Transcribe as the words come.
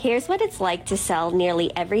Here's what it's like to sell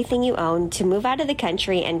nearly everything you own, to move out of the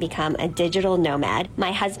country and become a digital nomad.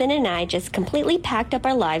 My husband and I just completely packed up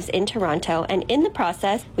our lives in Toronto, and in the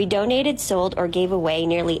process, we donated, sold, or gave away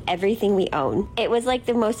nearly everything we own. It was like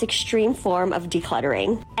the most extreme form of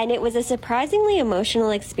decluttering. And it was a surprisingly emotional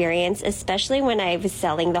experience, especially when I was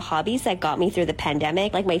selling the hobbies that got me through the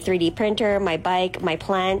pandemic, like my 3D printer, my bike, my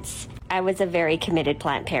plants. I was a very committed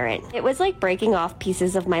plant parent. It was like breaking off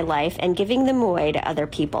pieces of my life and giving them away to other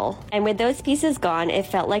people. And with those pieces gone, it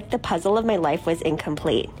felt like the puzzle of my life was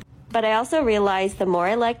incomplete. But I also realized the more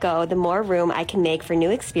I let go, the more room I can make for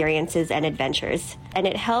new experiences and adventures. And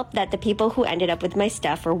it helped that the people who ended up with my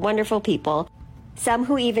stuff were wonderful people, some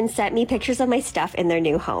who even sent me pictures of my stuff in their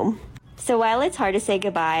new home. So while it's hard to say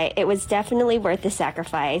goodbye, it was definitely worth the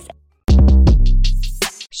sacrifice.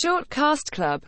 Short Cast Club